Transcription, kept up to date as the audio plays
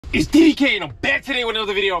It's DDK and I'm back today with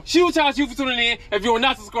another video. Huge shout out to you for tuning in. If you're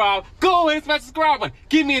not subscribed, go ahead and smash the subscribe button.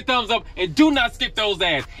 Give me a thumbs up and do not skip those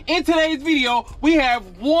ads. In today's video, we have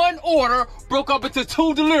one order broke up into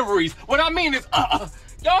 2 deliveries. What I mean is,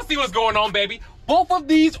 y'all see what's going on, baby. Both of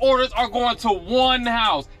these orders are going to one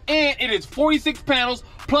house, and it is 46 panels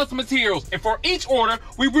plus materials. And for each order,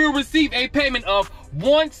 we will receive a payment of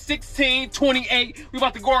 $116.28. We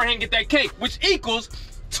about to go ahead and get that cake, which equals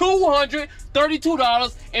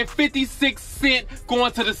 $232.56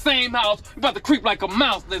 going to the same house. We about to creep like a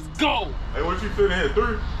mouse. Let's go. Hey, what you fit in here?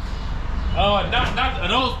 3? Not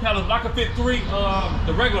those pallets. I can fit 3.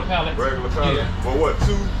 The regular pallets. Regular pallets. Yeah. But what?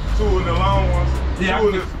 Two in the long ones. Yeah. 2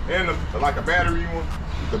 in the, and like a battery one.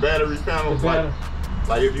 The battery panels. Like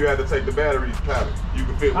if you had to take the battery pallet, you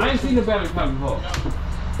could fit. I ain't seen the battery pallet before.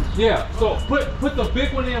 Yeah. So put the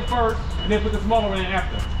big one in first, and then put the smaller one in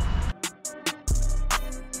after.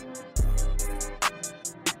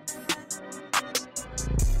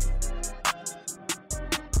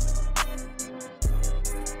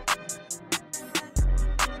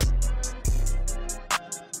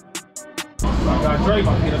 I got Dre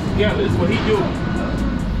about to get us together. This is what he do.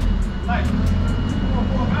 Like,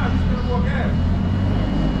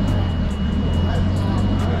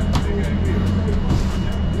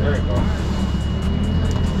 there you go.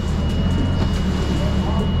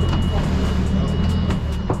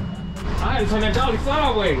 I had to turn that dolly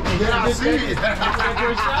sideways. Yeah, I see it.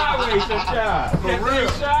 Sideways, your child. For real.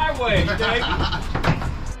 Sideways, baby.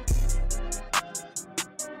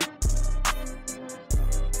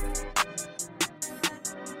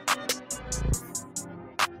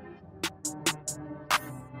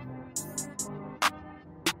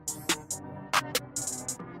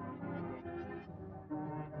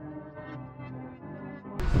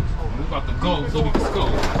 We about to go, so we can go.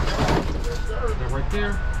 That right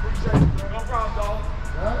there. No problem, dog.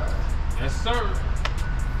 Yes, sir.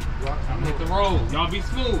 I'm hit the road. Y'all be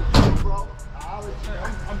smooth.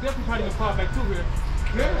 I'm definitely trying to get far back through here.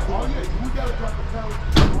 Yeah, oh yeah, we gotta drop the pallet.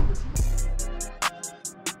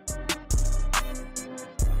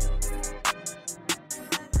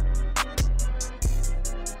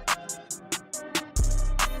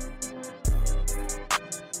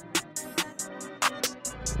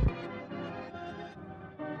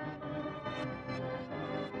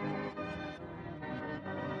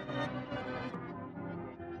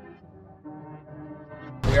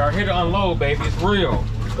 We are here to unload, baby. It's real.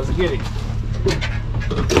 Let's get it.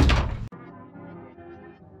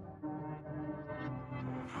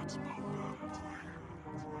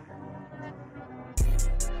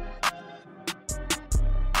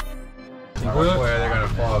 Where they're gonna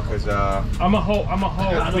fall, cause I'm a hold.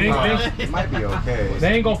 it might be okay.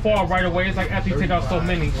 They ain't gonna fall right away. It's like after you take out so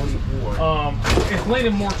many. It's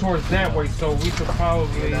leaning more towards that way, so we could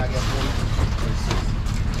probably.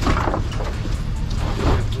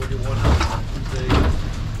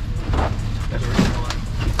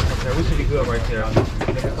 Okay, we should be good right there.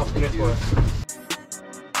 Make a couple minutes for us.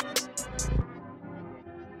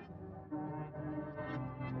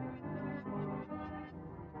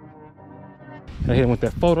 I hit him with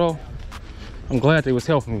that photo. I'm glad they was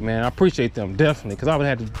helping me, man. I appreciate them, definitely, because I would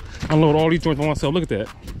have had to unload all these joints by myself. Look at that.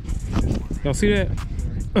 Y'all see that?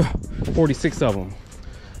 46 of them.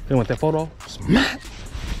 Hit him with that photo. Smack.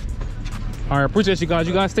 All right, appreciate you guys.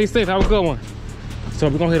 You guys stay safe. Have a good one. So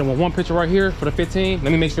we're gonna hit him with one picture right here for the 15.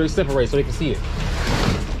 Let me make sure it's separated so they can see it.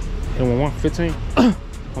 Hit him with one 15.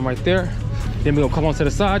 One right there. Then we're gonna come on to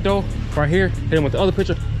the side though, right here. Hit him with the other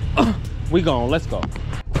picture. We gone. Let's go.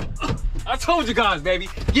 I told you guys, baby.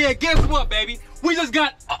 Yeah, guess what, baby? We just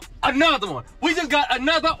got another one. We just got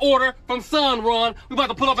another order from Sunrun. We about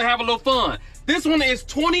to pull up and have a little fun. This one is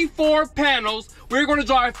 24 panels. We're going to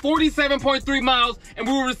drive 47.3 miles, and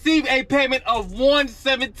we will receive a payment of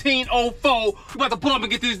 $117.04. We about to pull up and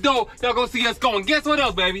get this dough. Y'all gonna see us going. Guess what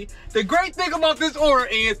else, baby? The great thing about this order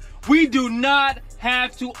is we do not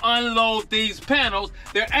have to unload these panels.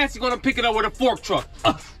 They're actually going to pick it up with a fork truck.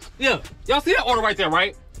 Yeah, y'all see that order right there,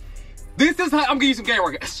 right? This is how I'm giving you some game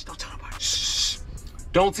work. Shh, don't tell nobody. Shh.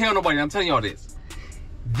 Don't tell nobody. I'm telling y'all this.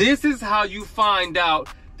 This is how you find out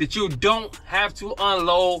that you don't have to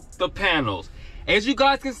unload the panels. As you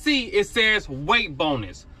guys can see, it says weight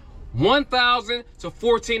bonus, 1,000 to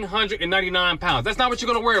 1,499 pounds. That's not what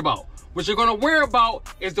you're gonna worry about. What you're gonna worry about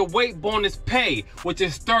is the weight bonus pay, which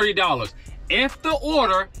is $30. If the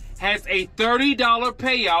order has a $30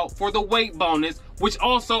 payout for the weight bonus, which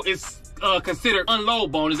also is considered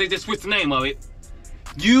unload bonus, they just switched the name of it,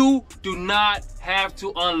 you do not have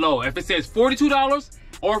to unload. If it says $42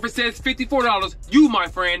 or if it says $54, you, my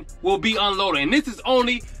friend, will be unloaded. And this is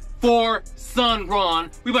only for Sun Run.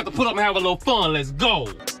 We about to put up and have a little fun. Let's go.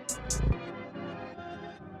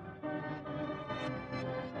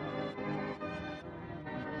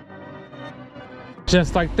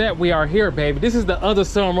 Just like that, we are here, baby. This is the other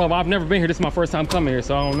Sun Run. I've never been here. This is my first time coming here,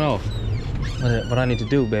 so I don't know what I need to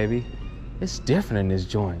do, baby. It's different in this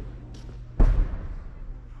joint.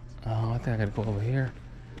 Oh, I think I gotta go over here.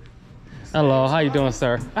 Hello, how you doing,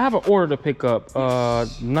 sir? I have an order to pick up.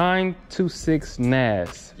 926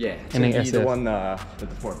 NAS. Yeah, so and the one that the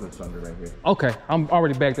forklift's under right here. Okay, I'm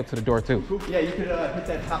already backed up to the door too. Yeah, you could hit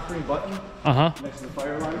that top green button next to the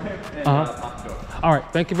fire alarm there and pop the door. All right,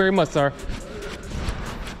 thank you very much, sir.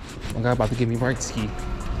 My guy about to give me right ski.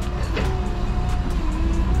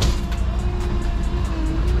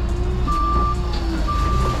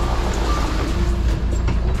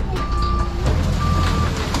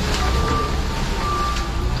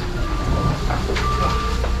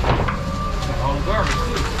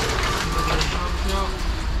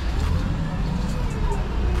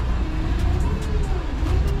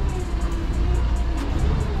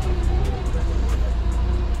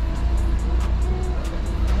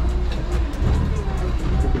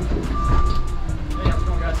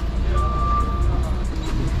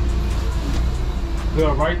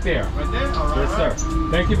 Good, right there. Right there? All right, yes, sir.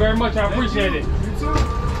 Right. Thank you very much. I appreciate it. You too.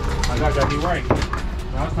 I gotta be right. I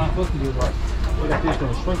was not supposed to do right. Look at this,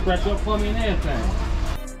 gonna shrink wrap up for me and everything.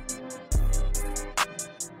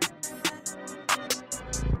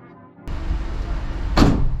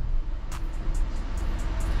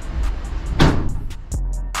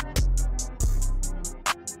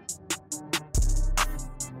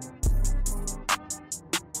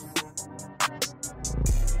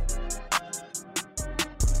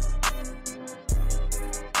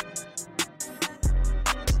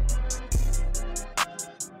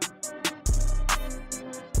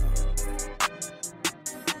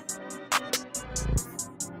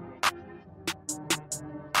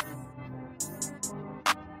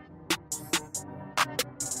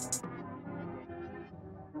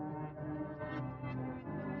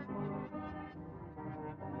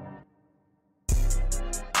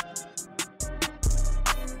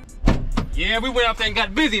 Yeah, we went out there and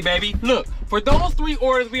got busy, baby. Look, for those 3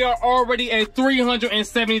 orders, we are already at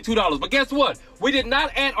 $372. But guess what? We did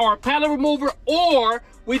not add our pallet remover, or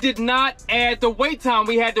we did not add the wait time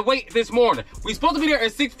we had to wait this morning. We supposed to be there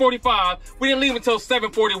at 6:45. We didn't leave until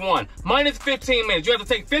 7:41. Minus 15 minutes. You have to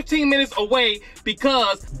take 15 minutes away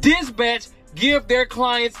because Dispatch give their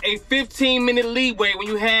clients a 15-minute leeway when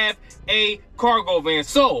you have a cargo van.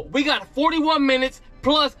 So we got 41 minutes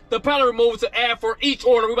plus the pallet removal to add for each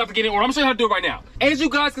order. We're about to get in order. I'm gonna show you how to do it right now. As you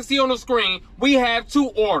guys can see on the screen, we have 2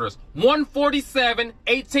 orders.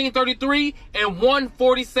 147-1833 and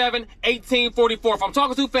 147-1844. If I'm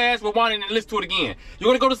talking too fast, rewind and listen to it again. You're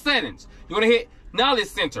gonna go to settings. You're gonna hit knowledge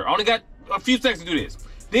center. I only got a few seconds to do this.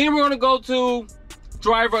 Then we're gonna go to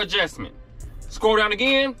driver adjustment. Scroll down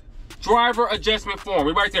again, driver adjustment form.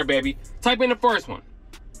 We're right there, baby. Type in the first one.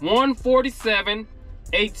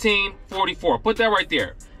 147-1844. Put that right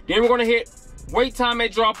there. Then we're gonna hit wait time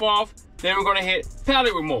at drop off. Then we're gonna hit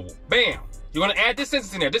pallet removal. Bam. You're gonna add this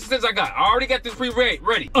sentence in there. This is the sentence I got. I already got this ready.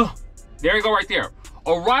 There you go right there.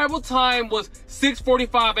 Arrival time was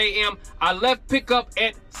 6:45 a.m. I left pickup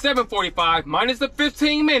at 7:45 minus the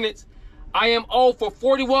 15 minutes. I am owed for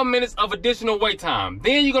 41 minutes of additional wait time.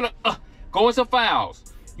 Then you're gonna go into files.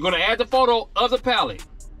 You're gonna add the photo of the pallet.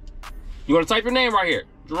 You're gonna type your name right here.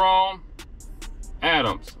 Jerome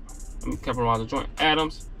Adams. Let me capitalize the joint.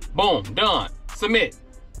 Adams. Boom. Done. Submit.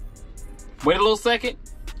 Wait a little second.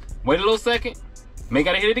 Wait a little second. May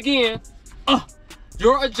gotta hit it again.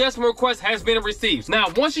 Your adjustment request has been received. Now,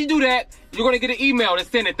 once you do that, you're gonna get an email that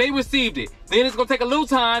saying that they received it. Then it's gonna take a little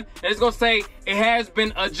time, and it's gonna say it has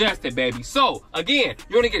been adjusted, baby. So, again,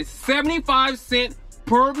 you're gonna get 75 cents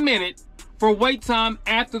per minute for wait time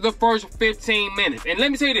after the first 15 minutes. And let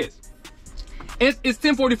me say this. It's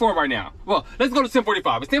 10:44 right now. Well, let's go to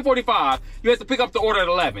 10:45. It's 10:45. You have to pick up the order at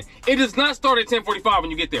 11. It does not start at 10:45 when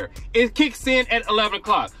you get there. It kicks in at 11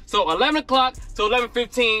 o'clock. So 11 o'clock to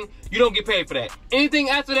 11:15, you don't get paid for that. Anything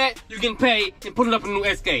after that, you can pay and put it up in a new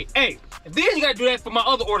SK. Hey, then you gotta do that for my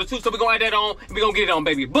other order too. So we're gonna add that on and we're gonna get it on,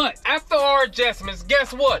 baby. But after our adjustments,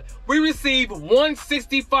 guess what? We received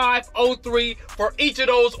 $165.03 for each of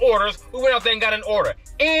those orders. We went out there and got an order.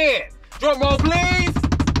 And drum roll, please.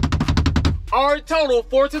 Our total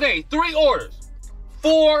for today, 3 orders,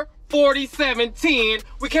 $447.10.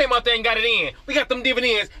 We came out there and got it in. We got them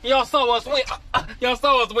dividends. Y'all saw us win. Y'all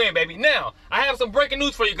saw us win, baby. Now, I have some breaking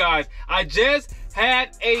news for you guys. I just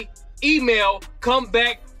had a email come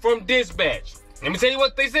back from Dispatch. Let me tell you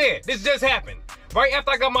what they said. This just happened. right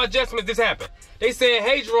after I got my adjustments, this happened. They said,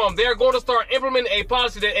 hey Jerome, they're going to start implementing a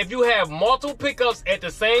policy that if you have multiple pickups at the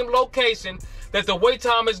same location, that the wait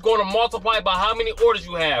time is going to multiply by how many orders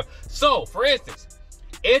you have. So, for instance,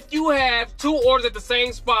 if you have 2 orders at the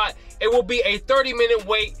same spot, it will be a 30-minute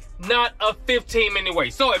wait, not a 15-minute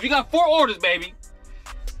wait. So, if you got 4 orders, baby,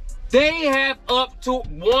 they have up to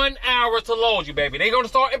 1 hour to load you, baby. They're going to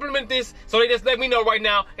start implementing this, so they just let me know right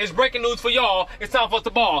now. It's breaking news for y'all. It's time for us to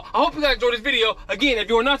ball. I hope you guys enjoyed this video. Again, if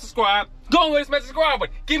you are not subscribed, go ahead and smash the subscribe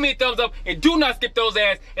button. Give me a thumbs up, and do not skip those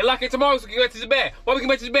ads. And lock in tomorrow so we can get to the bag. Why we can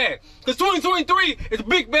get to the bag? Because 2023 is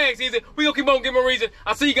big bag season. We going to keep on giving a reason.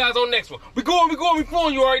 I'll see you guys on the next one. We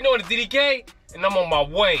flowing, you already know. It's DDK, and I'm on my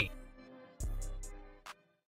way.